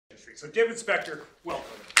So David Spector, welcome.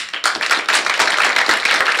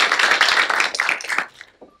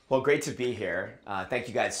 Well, great to be here. Thank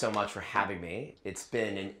you guys so much for having me. It's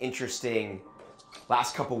been an interesting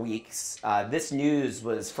last couple weeks. This news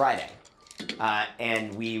was Friday,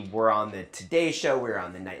 and we were on the Today Show, we were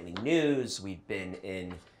on the nightly news, we've been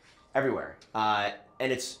in everywhere. And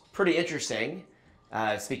it's pretty interesting,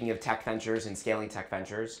 speaking of tech ventures and scaling tech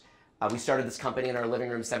ventures, we started this company in our living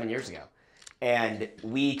room 7 years ago. And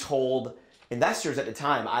we told investors at the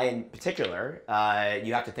time, I in particular,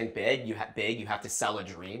 you have to think big, you have to sell a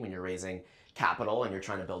dream when you're raising capital and you're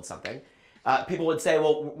trying to build something. People would say,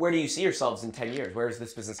 well, where do you see yourselves in 10 years? Where is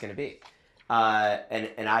this business going to be?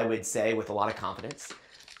 And I would say with a lot of confidence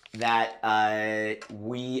that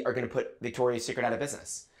we are going to put Victoria's Secret out of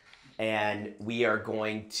business. And we are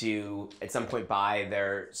going to, at some point, buy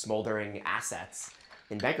their smoldering assets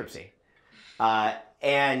in bankruptcy.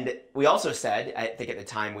 And we also said, I think at the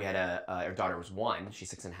time we had our daughter was 1,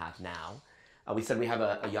 she's 6.5 now. We said we have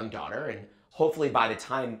a young daughter, and hopefully by the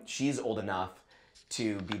time she's old enough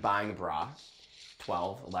to be buying a bra,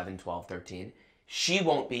 11, 12, 13, she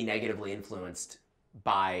won't be negatively influenced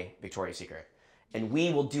by Victoria's Secret. And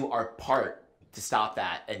we will do our part to stop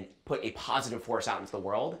that and put a positive force out into the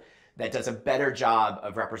world that does a better job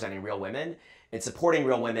of representing real women and supporting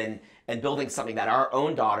real women and building something that our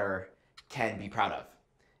own daughter can be proud of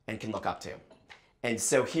and can look up to. And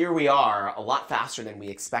so here we are, a lot faster than we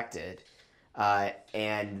expected,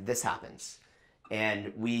 and this happens.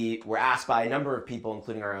 And we were asked by a number of people,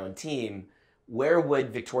 including our own team, where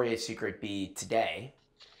would Victoria's Secret be today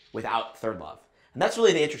without ThirdLove? And that's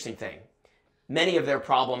really the interesting thing. Many of their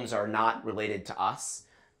problems are not related to us.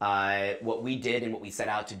 What we did and what we set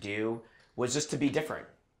out to do was just to be different.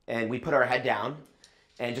 And we put our head down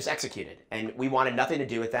and just executed. And we wanted nothing to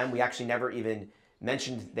do with them. We actually never even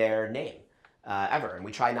mentioned their name ever. And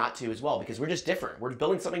we try not to as well because we're just different. We're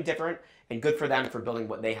building something different and good for them for building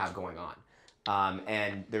what they have going on.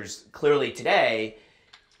 And there's clearly today,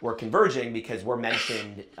 we're converging because we're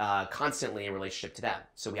mentioned constantly in relationship to them.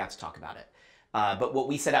 So we have to talk about it. But what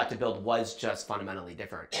we set out to build was just fundamentally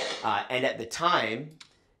different. And at the time,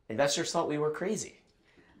 investors thought we were crazy.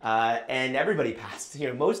 And everybody passed,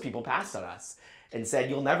 most people passed on us and said,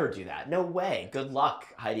 you'll never do that. No way. Good luck,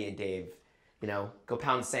 Heidi and Dave. Go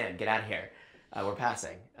pound sand. Get out of here. We're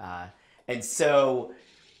passing. And so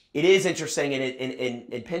it is interesting and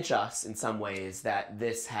it pinch us in some ways that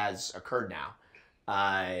this has occurred now,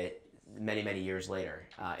 many, many years later.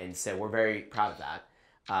 And so we're very proud of that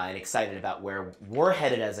and excited about where we're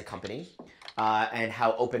headed as a company and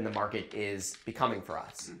how open the market is becoming for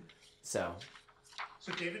us. So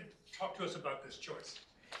David, talk to us about this choice.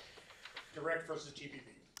 Direct versus TBB.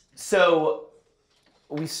 So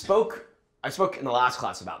I spoke in the last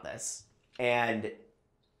class about this, and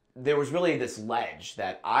there was really this ledge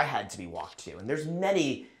that I had to be walked to. And there's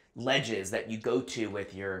many ledges that you go to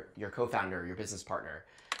with your co-founder, your business partner,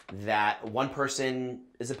 that one person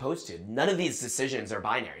is opposed to. None of these decisions are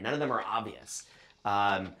binary. None of them are obvious.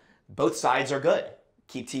 Both sides are good.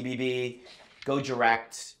 Keep TBB, go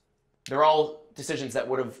direct. They're all decisions that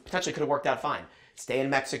potentially could have worked out fine. Stay in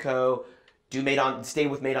Mexico, stay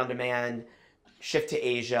with Made on Demand, shift to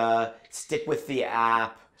Asia, stick with the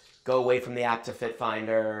app, go away from the app to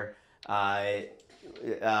FitFinder,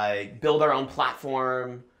 build our own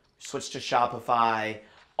platform, switch to Shopify.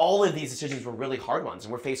 All of these decisions were really hard ones,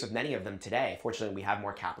 and we're faced with many of them today. Fortunately, we have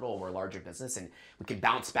more capital, we're a larger business, and we can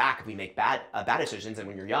bounce back if we make bad decisions. And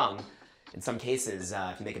when you're young, in some cases,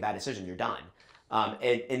 if you make a bad decision, you're done.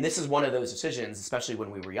 And this is one of those decisions, especially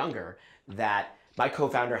when we were younger, that my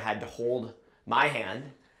co-founder had to hold my hand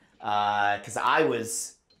because I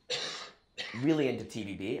was really into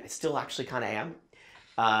TBB. I still actually kind of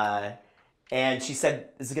am. And she said,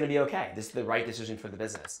 this is going to be okay. This is the right decision for the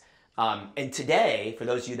business. And today, for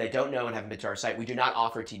those of you that don't know and haven't been to our site, we do not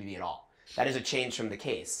offer TBB at all. That is a change from the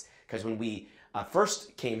case, because when we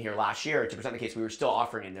first came here last year to present the case, we were still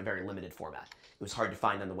offering it in a very limited format. It was hard to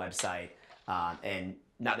find on the website, and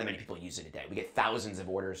not that many people use it today. We get thousands of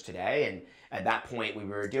orders today, and at that point, we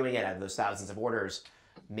were doing it out of those thousands of orders,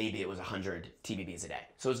 maybe it was 100 TBBs a day.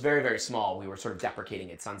 So it was very, very small. We were sort of deprecating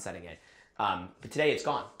it, sunsetting it. But today, it's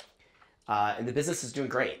gone. And the business is doing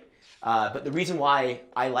great. But the reason why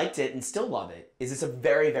I liked it and still love it is it's a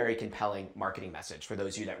very, very compelling marketing message for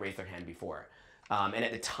those of you that raised their hand before. And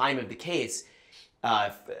at the time of the case,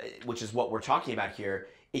 which is what we're talking about here,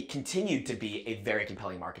 it continued to be a very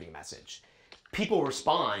compelling marketing message. People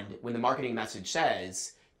respond when the marketing message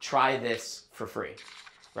says, try this for free,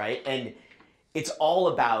 right? And it's all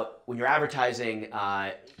about, when you're advertising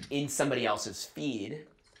in somebody else's feed,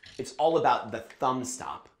 it's all about the thumb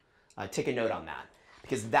stop. Take a note on that,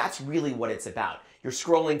 because that's really what it's about. You're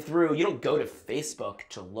scrolling through. You don't go to Facebook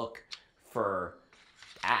to look for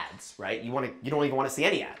ads, right? You don't even want to see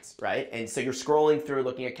any ads, right? And so you're scrolling through,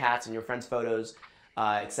 looking at cats and your friends' photos,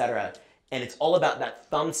 etc. And it's all about that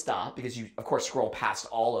thumb stop, because you, of course, scroll past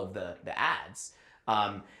all of the ads.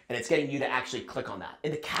 And it's getting you to actually click on that.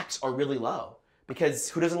 And the CACs are really low, because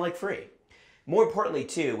who doesn't like free? More importantly,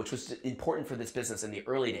 too, which was important for this business in the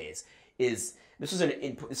early days, is this was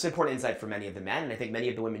it's an important insight for many of the men, and I think many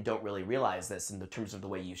of the women don't really realize this in the terms of the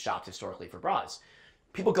way you shopped historically for bras.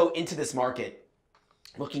 People go into this market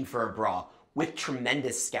looking for a bra with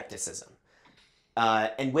tremendous skepticism.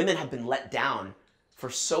 And women have been let down for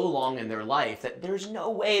so long in their life that there's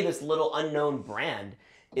no way this little unknown brand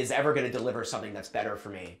is ever going to deliver something that's better for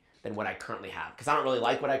me than what I currently have. Because I don't really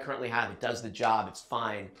like what I currently have. It does the job. It's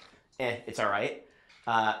fine. It's all right.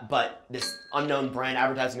 But this unknown brand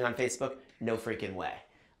advertising on Facebook, no freaking way.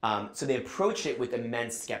 So they approach it with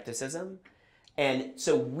immense skepticism. And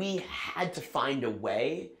so we had to find a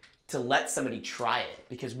way to let somebody try it,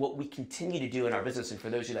 because what we continue to do in our business, and for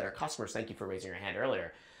those of you that are customers, thank you for raising your hand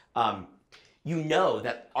earlier, you know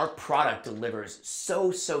that our product delivers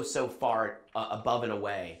so far above and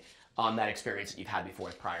away on that experience that you've had before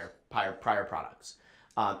with prior products.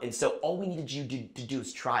 And so all we needed you to do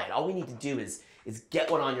is try it. All we need to do is get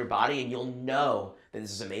one on your body, and you'll know that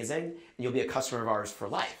this is amazing, and you'll be a customer of ours for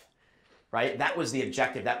life, right? That was the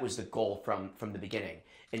objective. That was the goal from the beginning.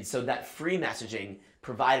 And so that free messaging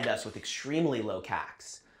provided us with extremely low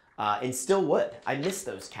CACs, and still would. I miss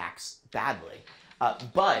those CACs badly.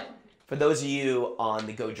 But for those of you on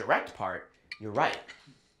the go direct part, you're right,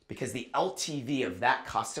 because the LTV of that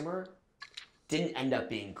customer didn't end up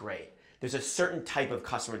being great. There's a certain type of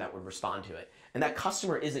customer that would respond to it, and that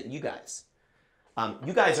customer isn't you guys.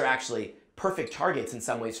 You guys are actually perfect targets in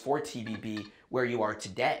some ways for TBB where you are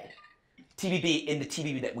today. TBB in the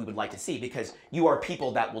TBB that we would like to see, because you are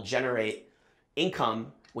people that will generate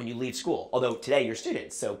income when you leave school. Although today you're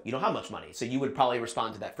students, so you don't have much money. So you would probably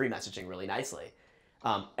respond to that free messaging really nicely.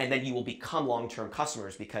 And then you will become long-term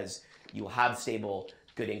customers, because you will have stable,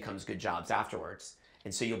 good incomes, good jobs afterwards.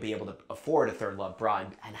 And so you'll be able to afford a ThirdLove bra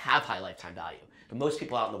and have high lifetime value. But most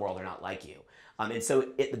people out in the world are not like you. And so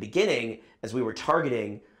at the beginning, as we were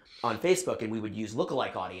targeting on Facebook, and we would use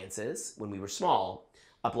lookalike audiences when we were small,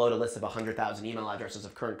 upload a list of 100,000 email addresses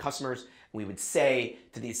of current customers, and we would say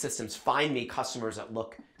to these systems, find me customers that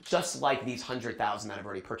look just like these 100,000 that have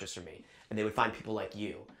already purchased from me. And they would find people like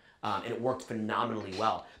you. And it worked phenomenally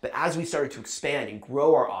well. But as we started to expand and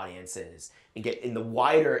grow our audiences and get in the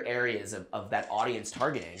wider areas of that audience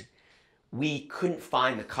targeting, we couldn't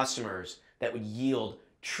find the customers that would yield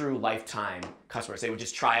true lifetime customers. They would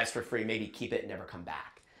just try us for free, maybe keep it and never come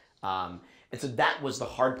back. And so that was the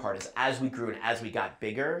hard part, is as we grew and as we got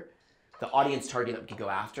bigger, the audience targeting that we could go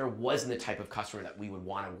after wasn't the type of customer that we would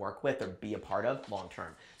want to work with or be a part of long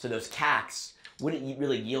term. So those CACs wouldn't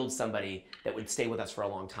really yield somebody that would stay with us for a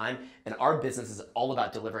long time. And our business is all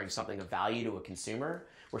about delivering something of value to a consumer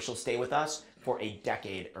where she'll stay with us for a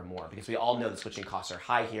decade or more, because we all know the switching costs are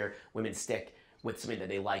high here. Women stick with something that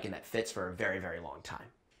they like and that fits for a very, very long time.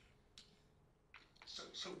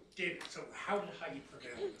 So David, how did Heidi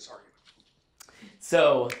prevail in this argument?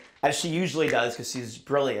 So, as she usually does, because she's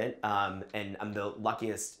brilliant, and I'm the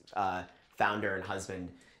luckiest founder and husband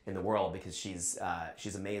in the world, because she's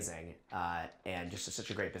amazing and just such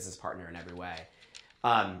a great business partner in every way.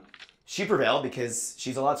 She prevailed because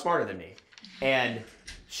she's a lot smarter than me. And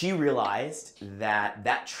she realized that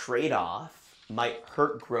that trade-off might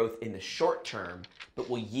hurt growth in the short term, but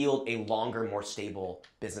will yield a longer, more stable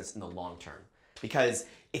business in the long term. Because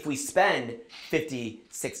if we spend 50,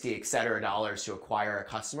 60, et cetera dollars to acquire a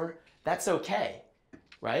customer, that's okay,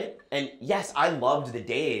 right? And yes, I loved the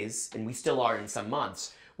days, and we still are in some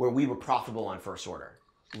months, where we were profitable on first order.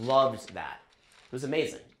 Loved that. It was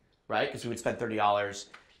amazing, right? Because we would spend $30,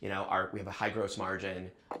 we have a high gross margin,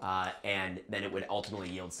 and then it would ultimately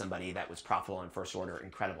yield somebody that was profitable on first order.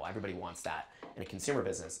 Incredible. Everybody wants that in a consumer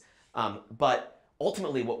business. But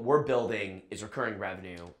ultimately what we're building is recurring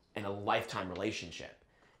revenue and a lifetime relationship.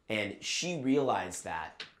 And she realized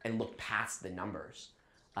that and looked past the numbers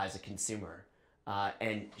as a consumer.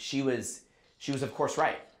 And she was of course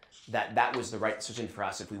right. That was the right decision for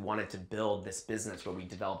us if we wanted to build this business where we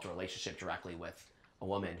developed a relationship directly with a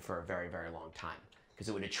woman for a very, very long time. Because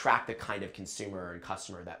it would attract the kind of consumer and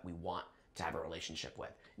customer that we want to have a relationship with.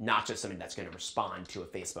 Not just somebody that's going to respond to a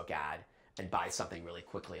Facebook ad and buy something really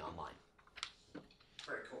quickly online.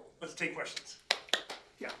 Very cool. Let's take questions.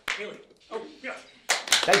 Yeah, Haley. Oh, yeah.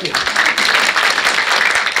 Thank you.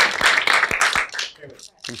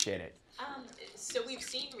 Appreciate it. So we've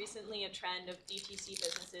seen recently a trend of DTC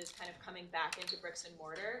businesses kind of coming back into bricks and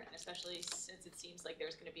mortar, and especially since it seems like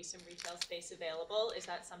there's going to be some retail space available. Is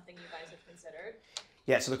that something you guys have considered?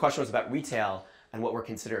 Yeah, so the question was about retail and what we're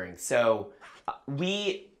considering. So so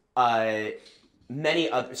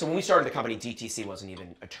when we started the company, DTC wasn't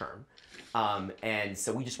even a term. And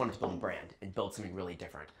so we just wanted to build a brand and build something really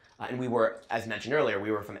different. And we were, as mentioned earlier,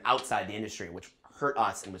 we were from outside the industry, which hurt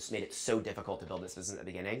us and made it so difficult to build this business at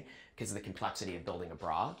the beginning because of the complexity of building a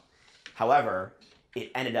bra. However,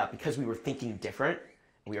 it ended up, because we were thinking different,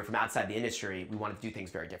 we were from outside the industry, we wanted to do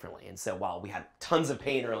things very differently. And so while we had tons of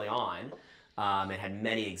pain early on and had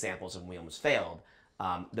many examples of when we almost failed,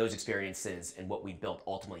 those experiences and what we built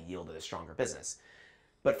ultimately yielded a stronger business.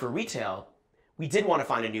 But for retail, we did want to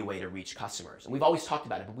find a new way to reach customers. And we've always talked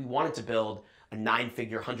about it, but we wanted to build a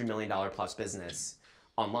 9-figure, $100 million plus business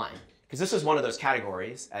online. Because this is one of those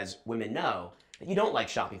categories, as women know, that you don't like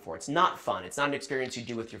shopping for. It's not fun. It's not an experience you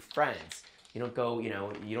do with your friends. You don't go, you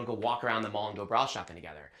don't go walk around the mall and go bra shopping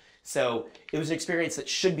together. So it was an experience that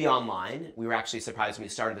should be online. We were actually surprised when we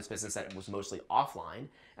started this business that it was mostly offline,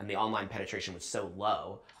 and the online penetration was so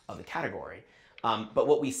low of the category. But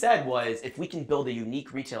what we said was, if we can build a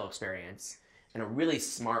unique retail experience in a really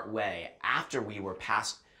smart way after we were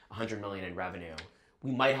past 100 million in revenue,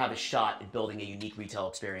 we might have a shot at building a unique retail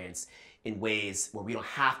experience in ways where we don't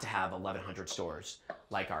have to have 1,100 stores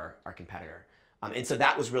like our competitor. And so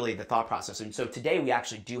that was really the thought process. And so today we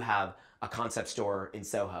actually do have a concept store in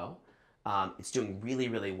Soho. It's doing really,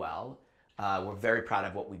 really well. We're very proud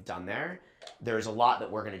of what we've done there. There's a lot that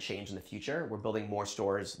we're going to change in the future. We're building more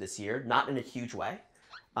stores this year, not in a huge way,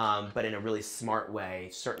 but in a really smart way,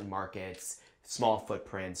 certain markets, small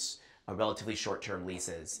footprints, relatively short-term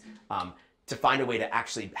leases, to find a way to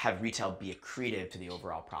actually have retail be accretive to the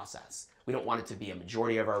overall process. We don't want it to be a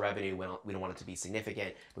majority of our revenue. We don't want it to be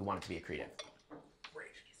significant. We want it to be accretive.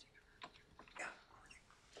 Great. Yeah.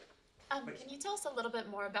 Can you tell us a little bit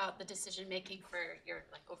more about the decision making for your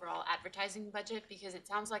overall advertising budget? Because it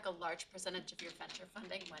sounds like a large percentage of your venture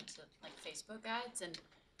funding went to Facebook ads, and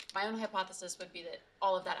my own hypothesis would be that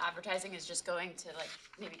all of that advertising is just going to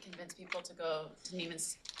maybe convince people to go to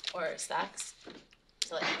Neiman's or Saks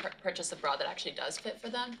to purchase a bra that actually does fit for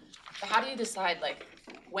them. But how do you decide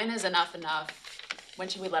when is enough enough? When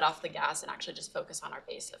should we let off the gas and actually just focus on our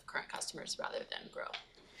base of current customers rather than grow?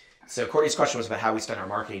 So Courtney's question was about how we spend our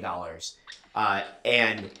marketing dollars,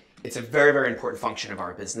 and it's a very, very important function of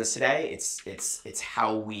our business today. It's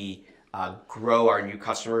how we grow our new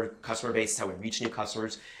customer base, it's how we reach new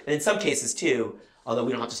customers, and in some cases too, although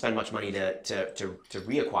we don't have to spend much money to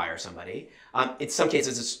reacquire somebody, in some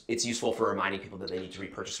cases it's useful for reminding people that they need to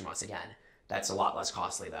repurchase from us again. That's a lot less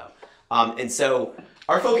costly though. And so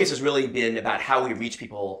our focus has really been about how we reach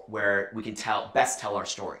people where we can best tell our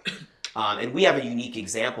story. And we have a unique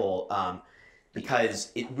example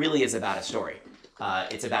because it really is about a story.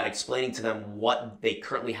 It's about explaining to them what they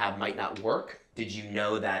currently have might not work. Did you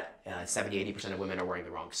know that 70-80% of women are wearing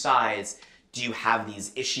the wrong size? Do you have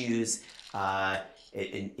these issues?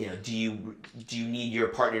 Do you need your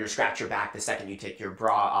partner to scratch your back the second you take your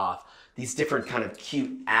bra off? These different kind of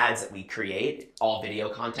cute ads that we create, all video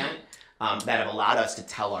content, that have allowed us to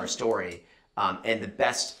tell our story. And the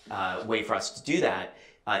best way for us to do that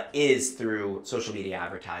is through social media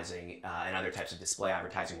advertising and other types of display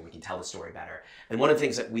advertising where we can tell the story better. And one of the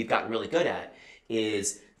things that we've gotten really good at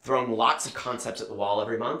is throwing lots of concepts at the wall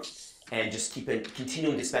every month and just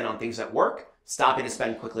continuing to spend on things that work, stopping to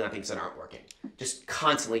spend quickly on things that aren't working. Just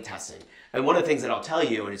constantly testing. And one of the things that I'll tell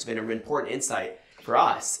you, and it's been an important insight for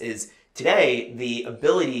us, is today the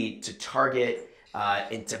ability to target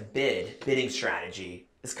and to bidding strategy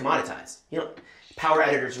is commoditized. Power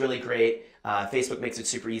Editor is really great. Facebook makes it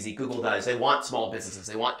super easy. Google does. They want small businesses.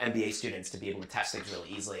 They want MBA students to be able to test things really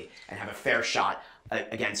easily and have a fair shot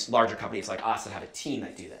against larger companies like us that have a team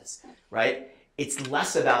that do this, right? It's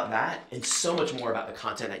less about that and so much more about the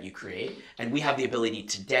content that you create. And we have the ability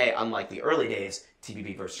today, unlike the early days,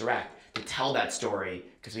 TBB versus direct, to tell that story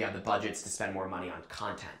because we have the budgets to spend more money on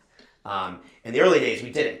content. In the early days, we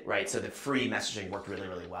didn't, right? So the free messaging worked really,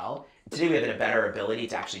 really well. Today, we have a better ability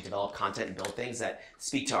to actually develop content and build things that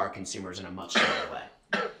speak to our consumers in a much stronger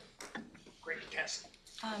way. Great, Tess.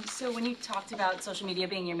 So when you talked about social media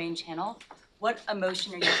being your main channel, what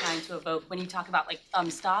emotion are you trying to evoke when you talk about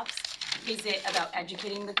stops? Is it about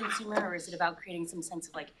educating the consumer, or is it about creating some sense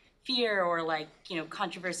of fear or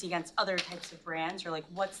controversy against other types of brands, or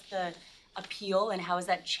what's the appeal and how has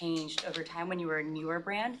that changed over time when you were a newer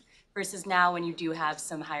brand versus now when you do have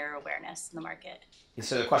some higher awareness in the market?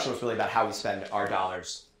 So the question was really about how we spend our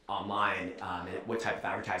dollars online and what type of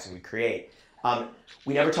advertising we create.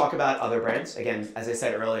 We never talk about other brands. Again, as I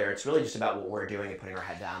said earlier, it's really just about what we're doing and putting our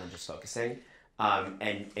head down and just focusing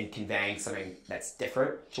and conveying something that's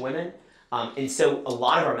different to women. And so a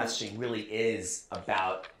lot of our messaging really is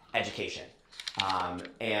about education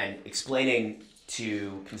and explaining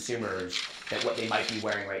to consumers that what they might be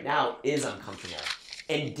wearing right now is uncomfortable.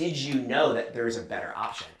 And did you know that there's a better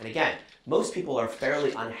option? And again, most people are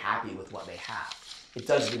fairly unhappy with what they have. It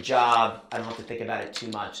does the job. I don't have to think about it too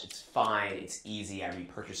much. It's fine. It's easy. I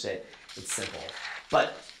repurchase it. It's simple.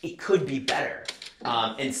 But it could be better.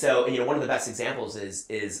 And so, one of the best examples is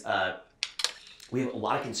we have a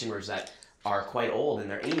lot of consumers that are quite old in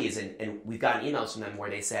their 80s, and we've gotten emails from them where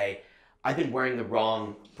they say, I've been wearing the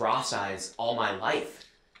wrong bra size all my life,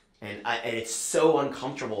 and it's so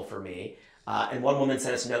uncomfortable for me. And one woman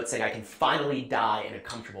sent us a note saying, I can finally die in a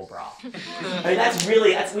comfortable bra. I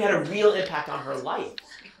mean, we had a real impact on her life.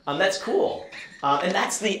 That's cool. And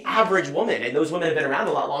that's the average woman. And those women have been around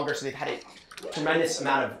a lot longer, so they've had a tremendous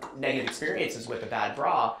amount of negative experiences with a bad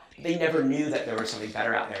bra. They never knew that there was something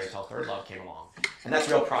better out there until ThirdLove came along. And that's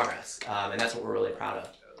real progress. And that's what we're really proud of.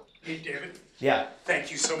 Hey, David. Yeah.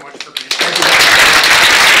 Thank you so much for being Thank you.